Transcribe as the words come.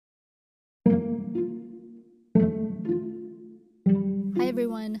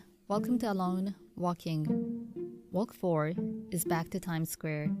everyone, welcome to Alone Walking. Walk 4 is back to Times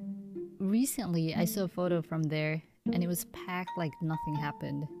Square. Recently, I saw a photo from there and it was packed like nothing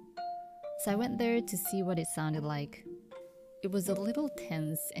happened. So I went there to see what it sounded like. It was a little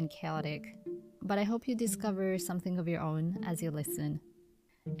tense and chaotic, but I hope you discover something of your own as you listen.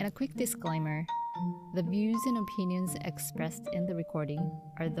 And a quick disclaimer, the views and opinions expressed in the recording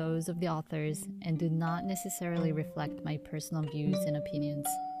are those of the authors and do not necessarily reflect my personal views and opinions.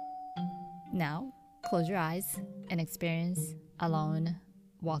 Now, close your eyes and experience Alone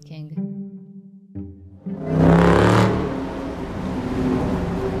Walking.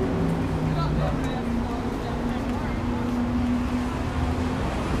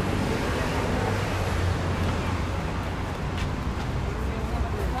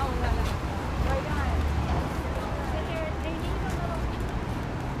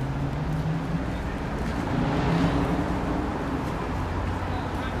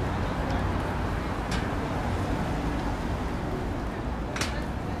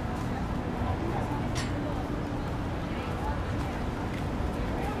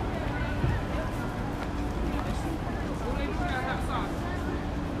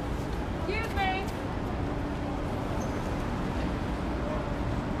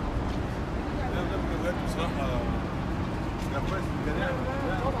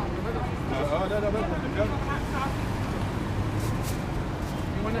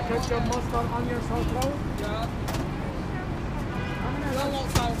 You want to ketchup, mustard, onion, sauerkraut? Yeah. لا لا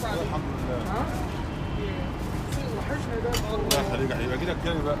sauerkraut. الحمد لله. ها؟ وحشني ده. الله يخليك هيبقى اجي لك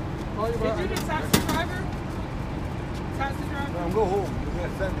تاني بقى. طيب Did you get taxi driver? Taxi driver? I'm go home.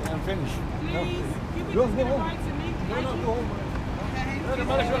 I'm finished. Please, you can Go just get a home. bite to me. No, Thank no, you. go home. Okay. انا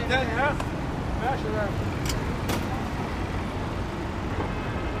ماليش وقت تاني ها؟ ماشي بقى.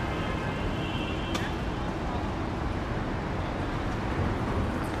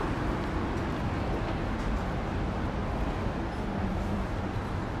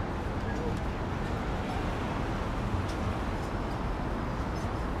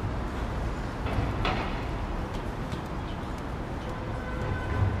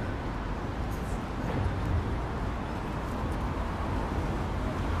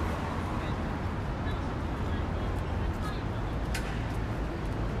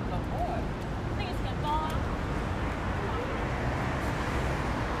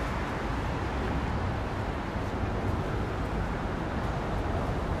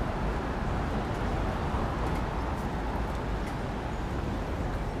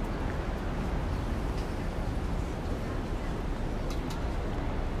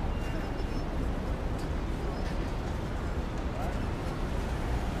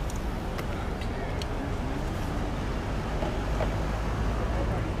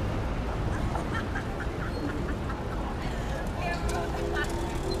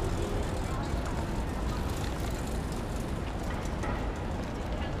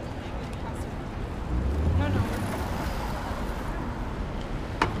 No, no.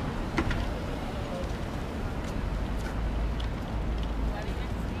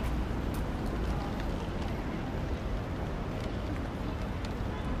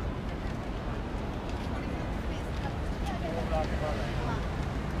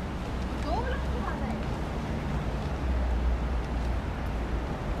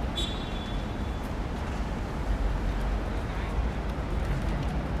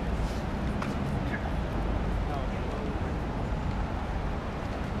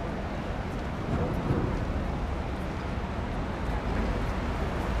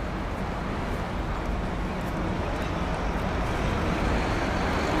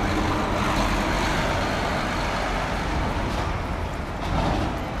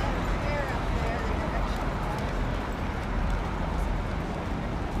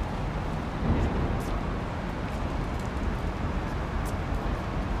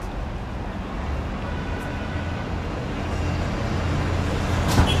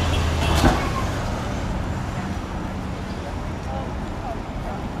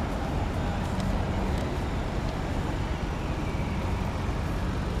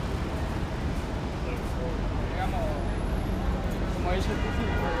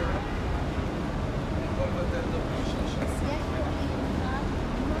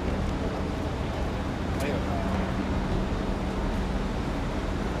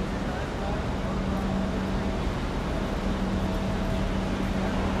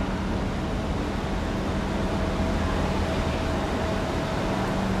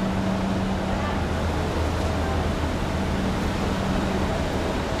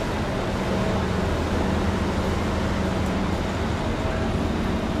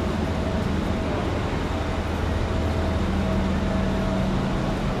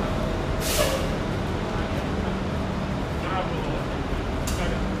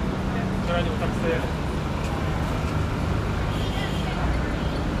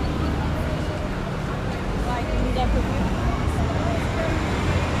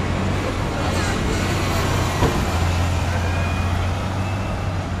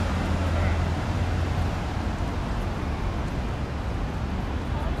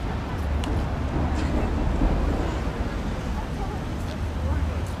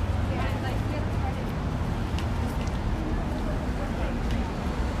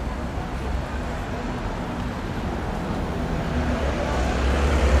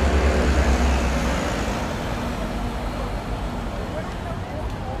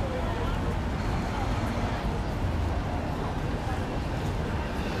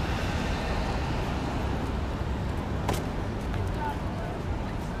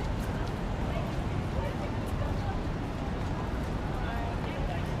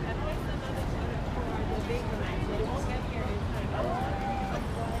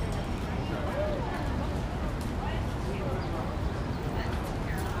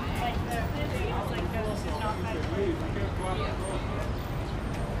 You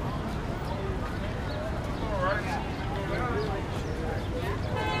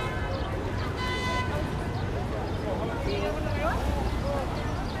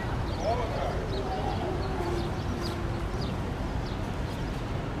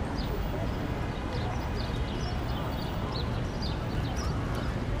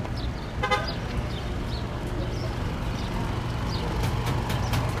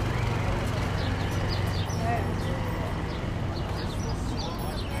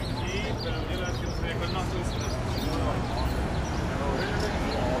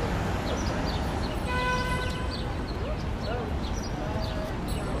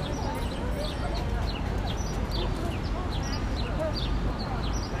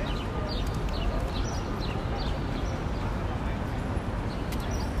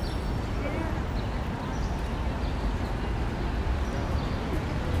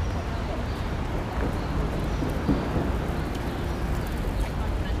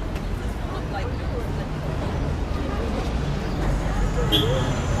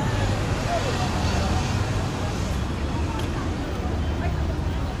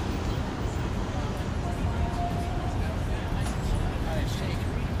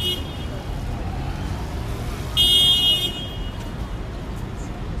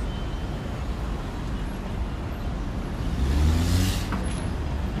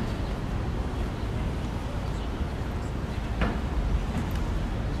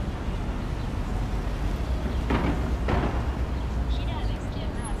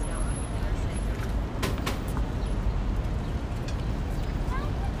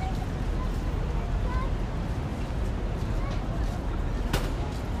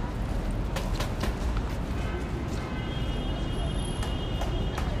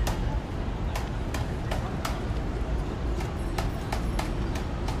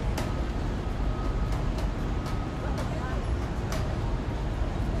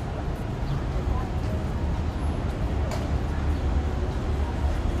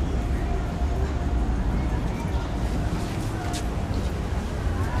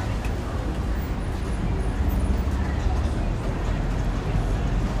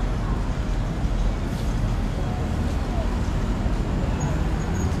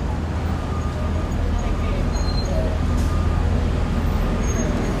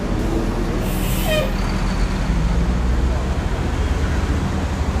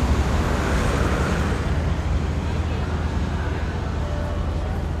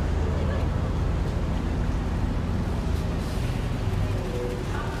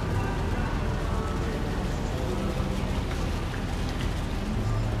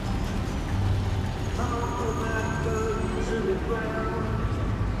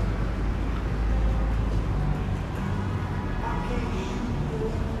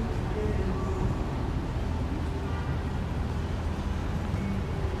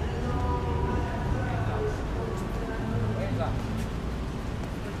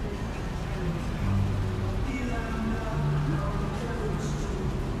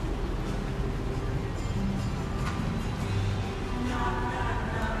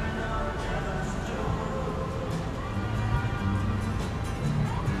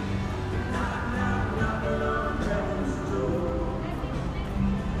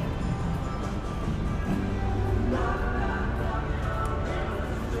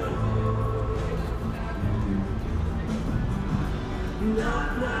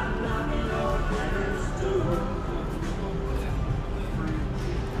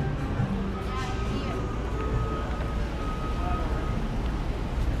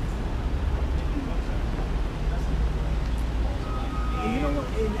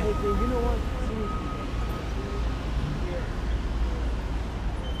know what?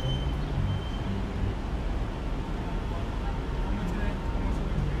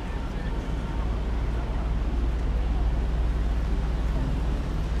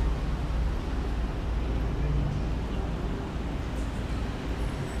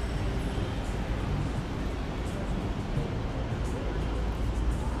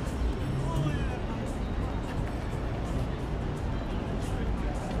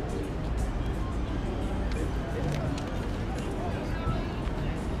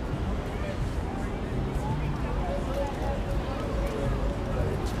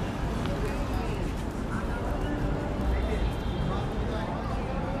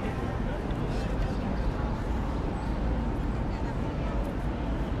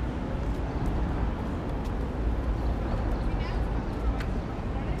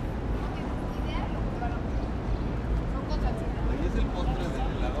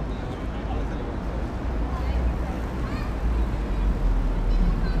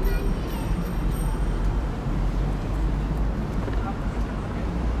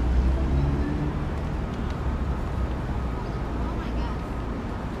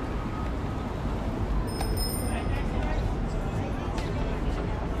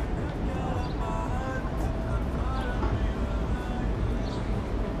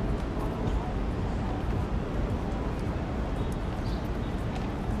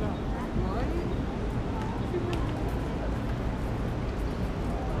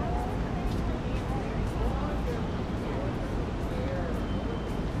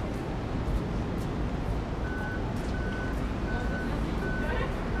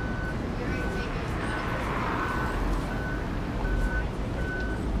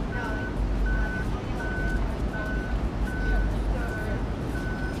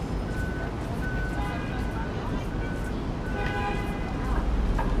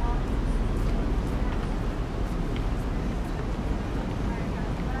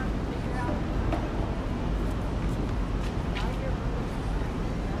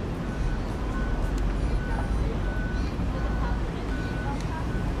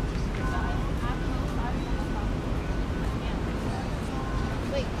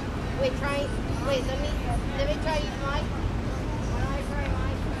 Wait, try. Wait, let me try mine. When I try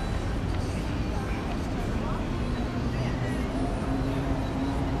mine.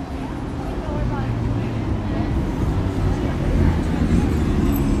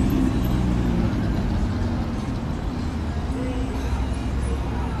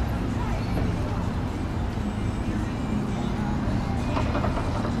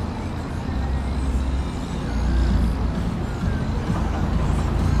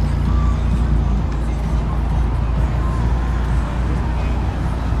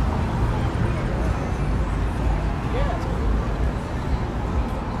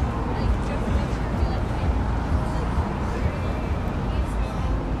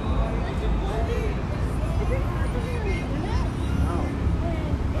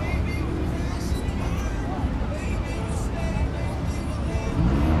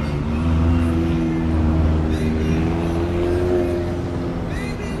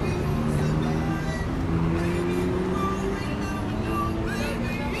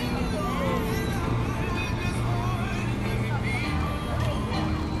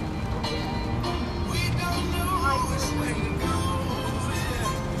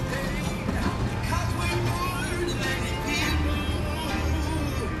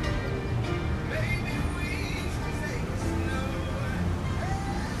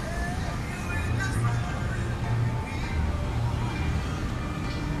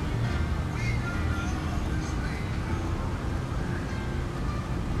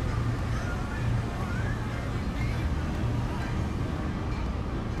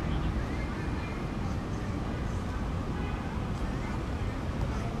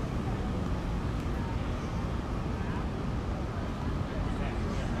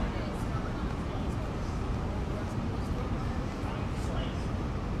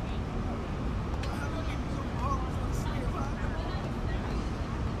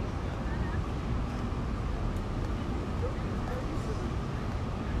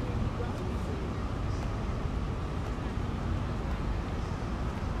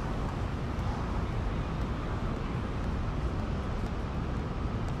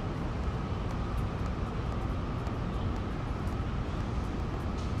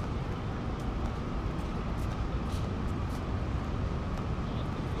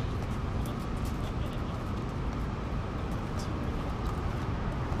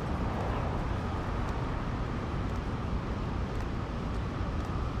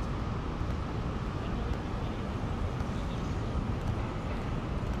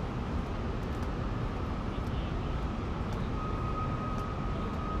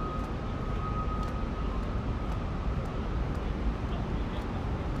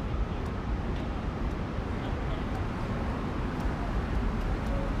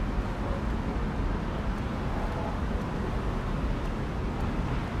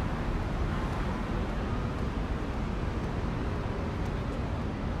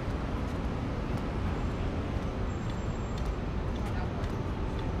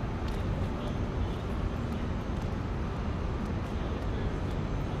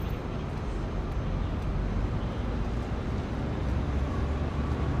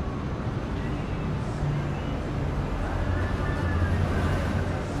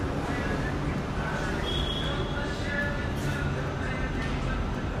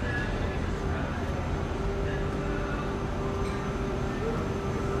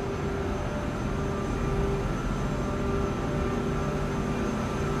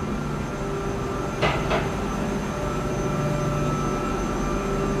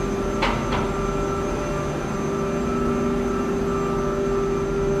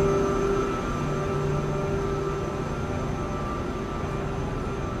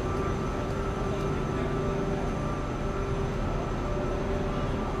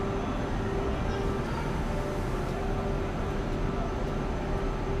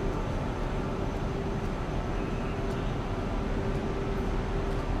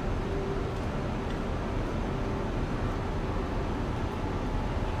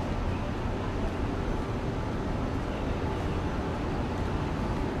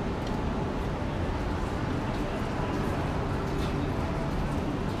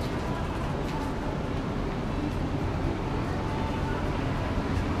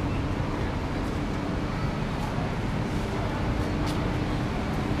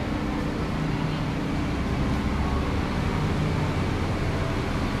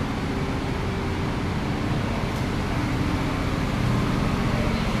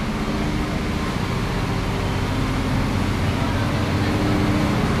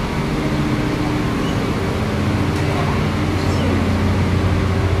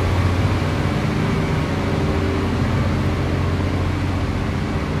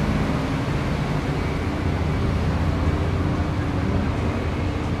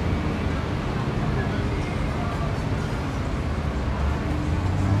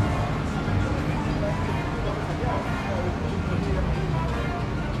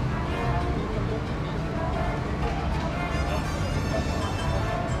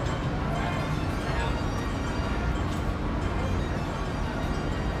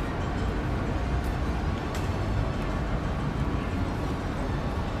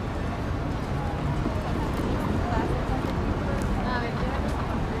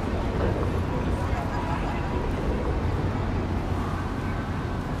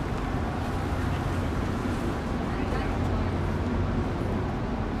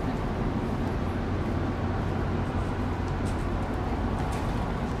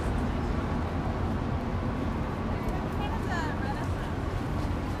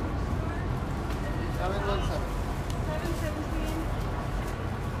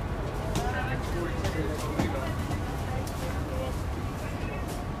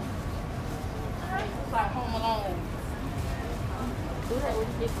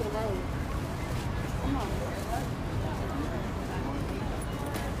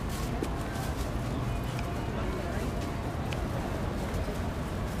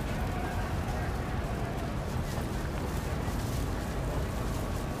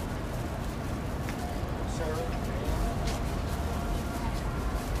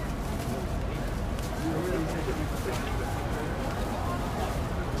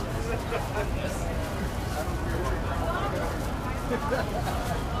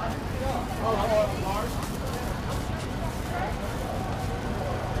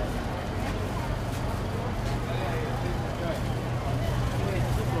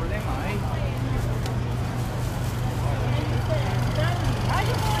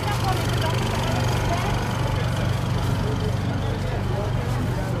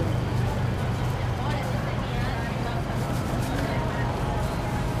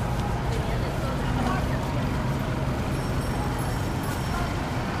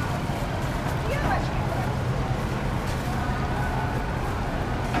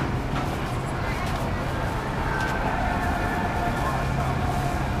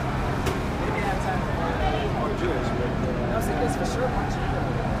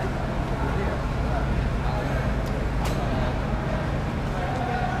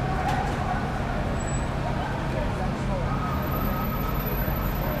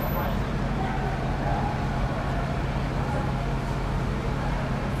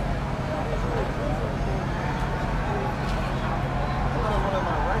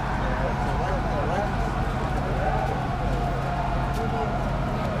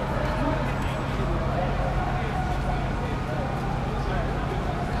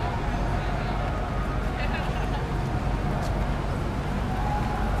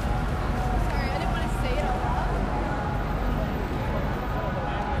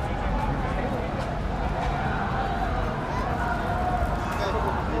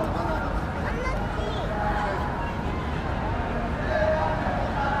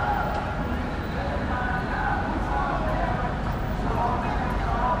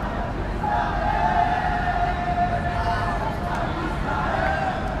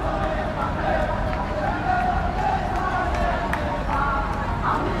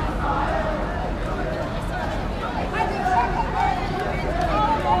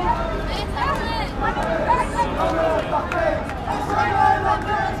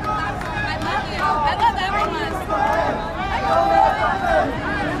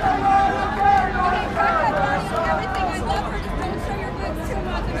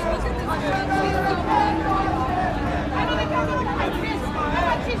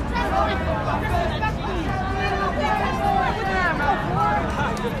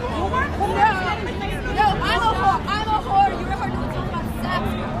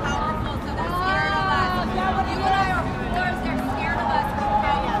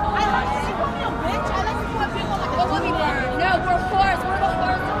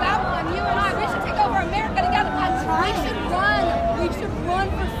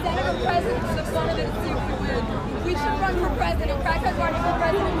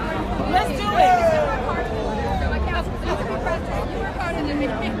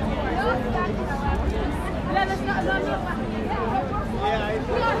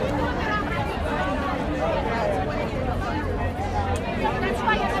 That's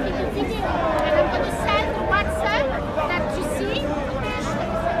why I'm having a video, and I'm going to send WhatsApp that you see.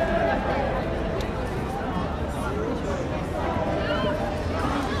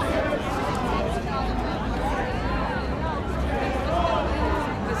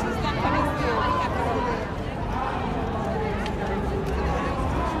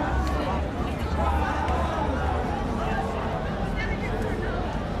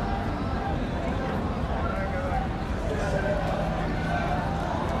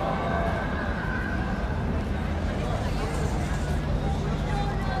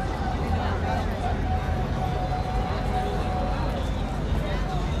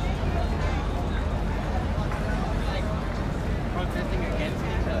 Protesting against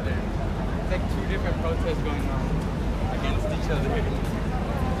each other. It's like two different protests going on against each other.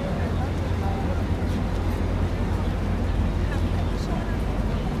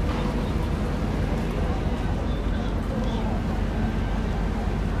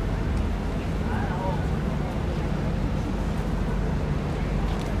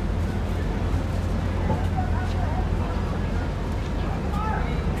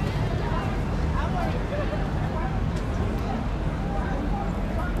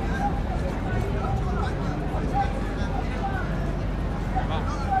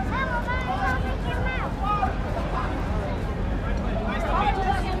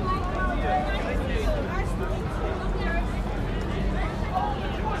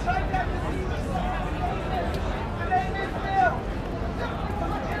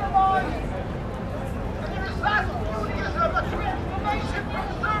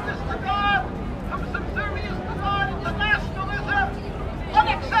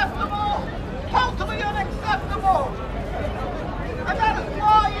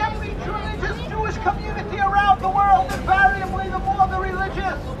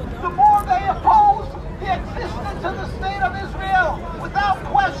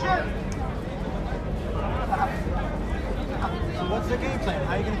 What's the game plan?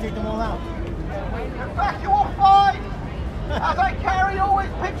 How are you going to take them all out? In fact, you will find, as I carry always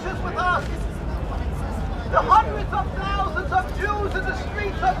pictures with us, the hundreds of thousands of Jews in the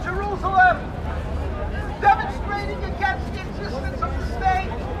streets of Jerusalem demonstrating against the existence of the state,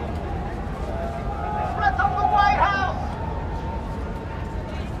 in front of the White House,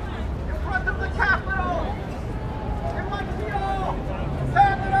 in front of the Capitol, in Montreal,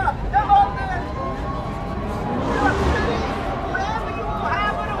 Canada, in London, New York City, wherever you will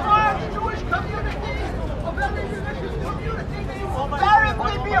have in a large Jewish community, of every religious community, they will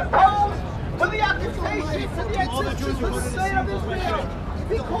invariably be opposed to the occupation, to the existence of the state of Israel.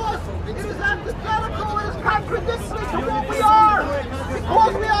 Because it is antithetical, it is contradictory to what we are.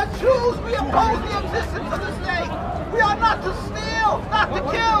 Because we are Jews, we oppose the existence of the state. We are not to steal, not to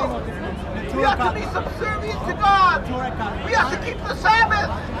kill. We are to be subservient to God. We are to keep the Sabbath.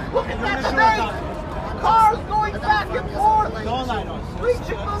 Look at that state. Cars going back and forth,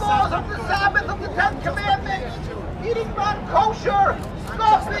 reaching the laws of the Sabbath, of the Ten Commandments, eating non-kosher,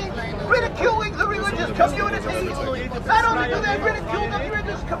 scoffing, ridiculing the religious communities. Not only do they ridicule the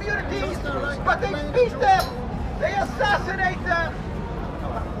religious communities, but they beat them, they assassinate them.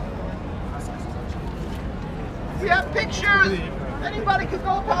 We have pictures. Anybody can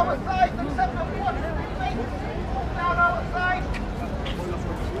go to our site, except unfortunately, down our site.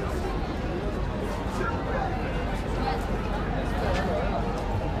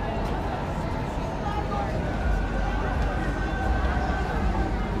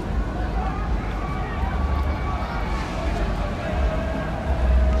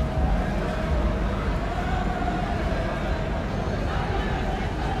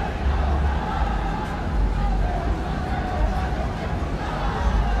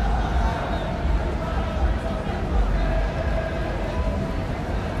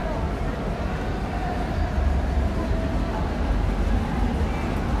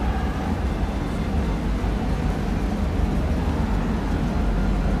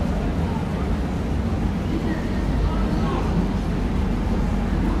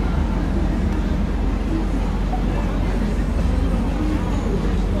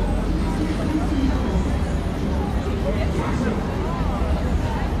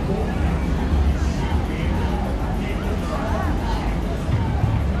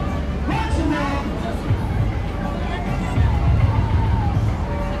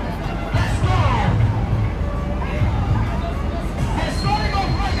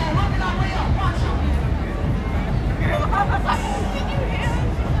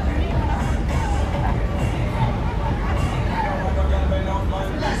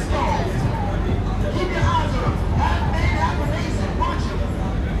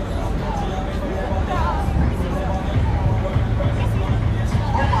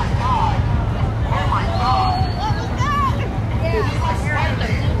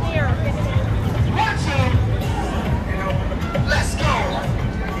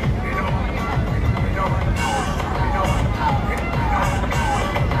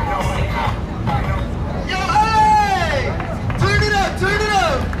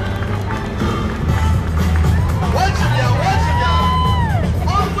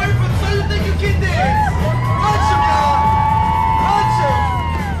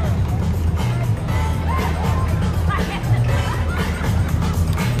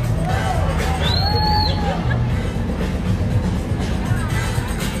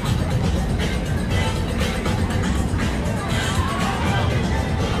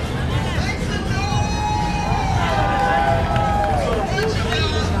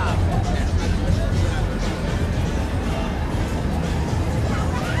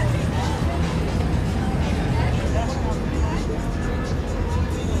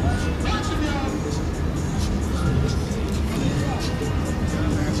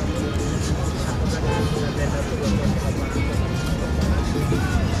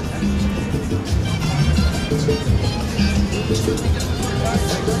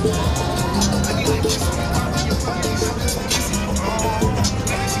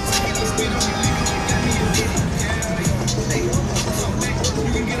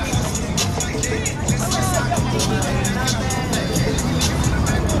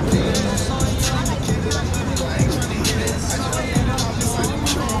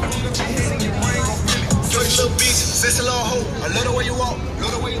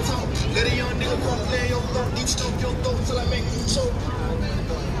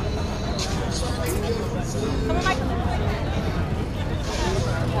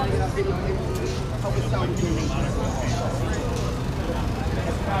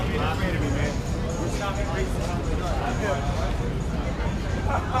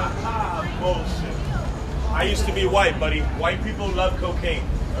 Bullshit. I used to be white, buddy. White people love cocaine.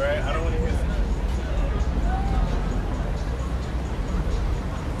 All right, I don't want to hear that.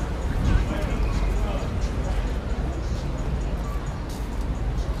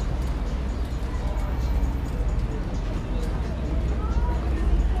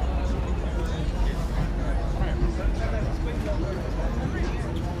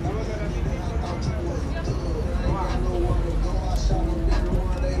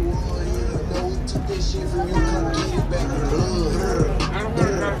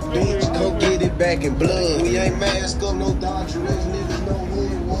 Bitch, come get it back in blood. We ain't mask up, no Dodger X, niggas know who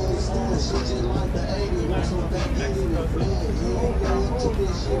it was. Starting shit just like the 80s, want some back in it in blood. You don't know what to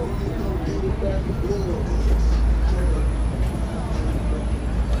this shit, when you come get it back in blood.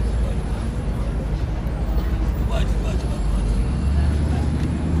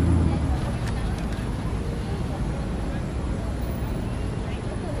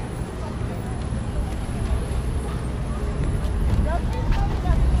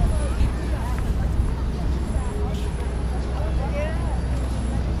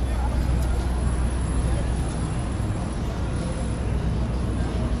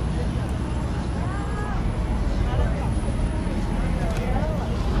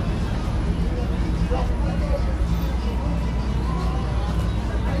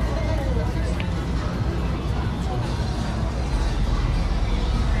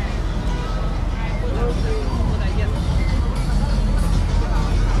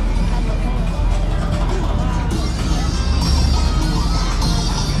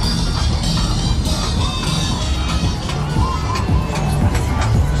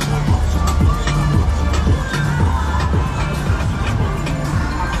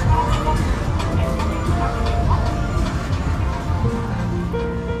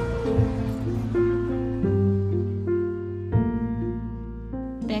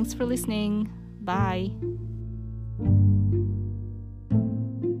 Thanks for listening. Bye.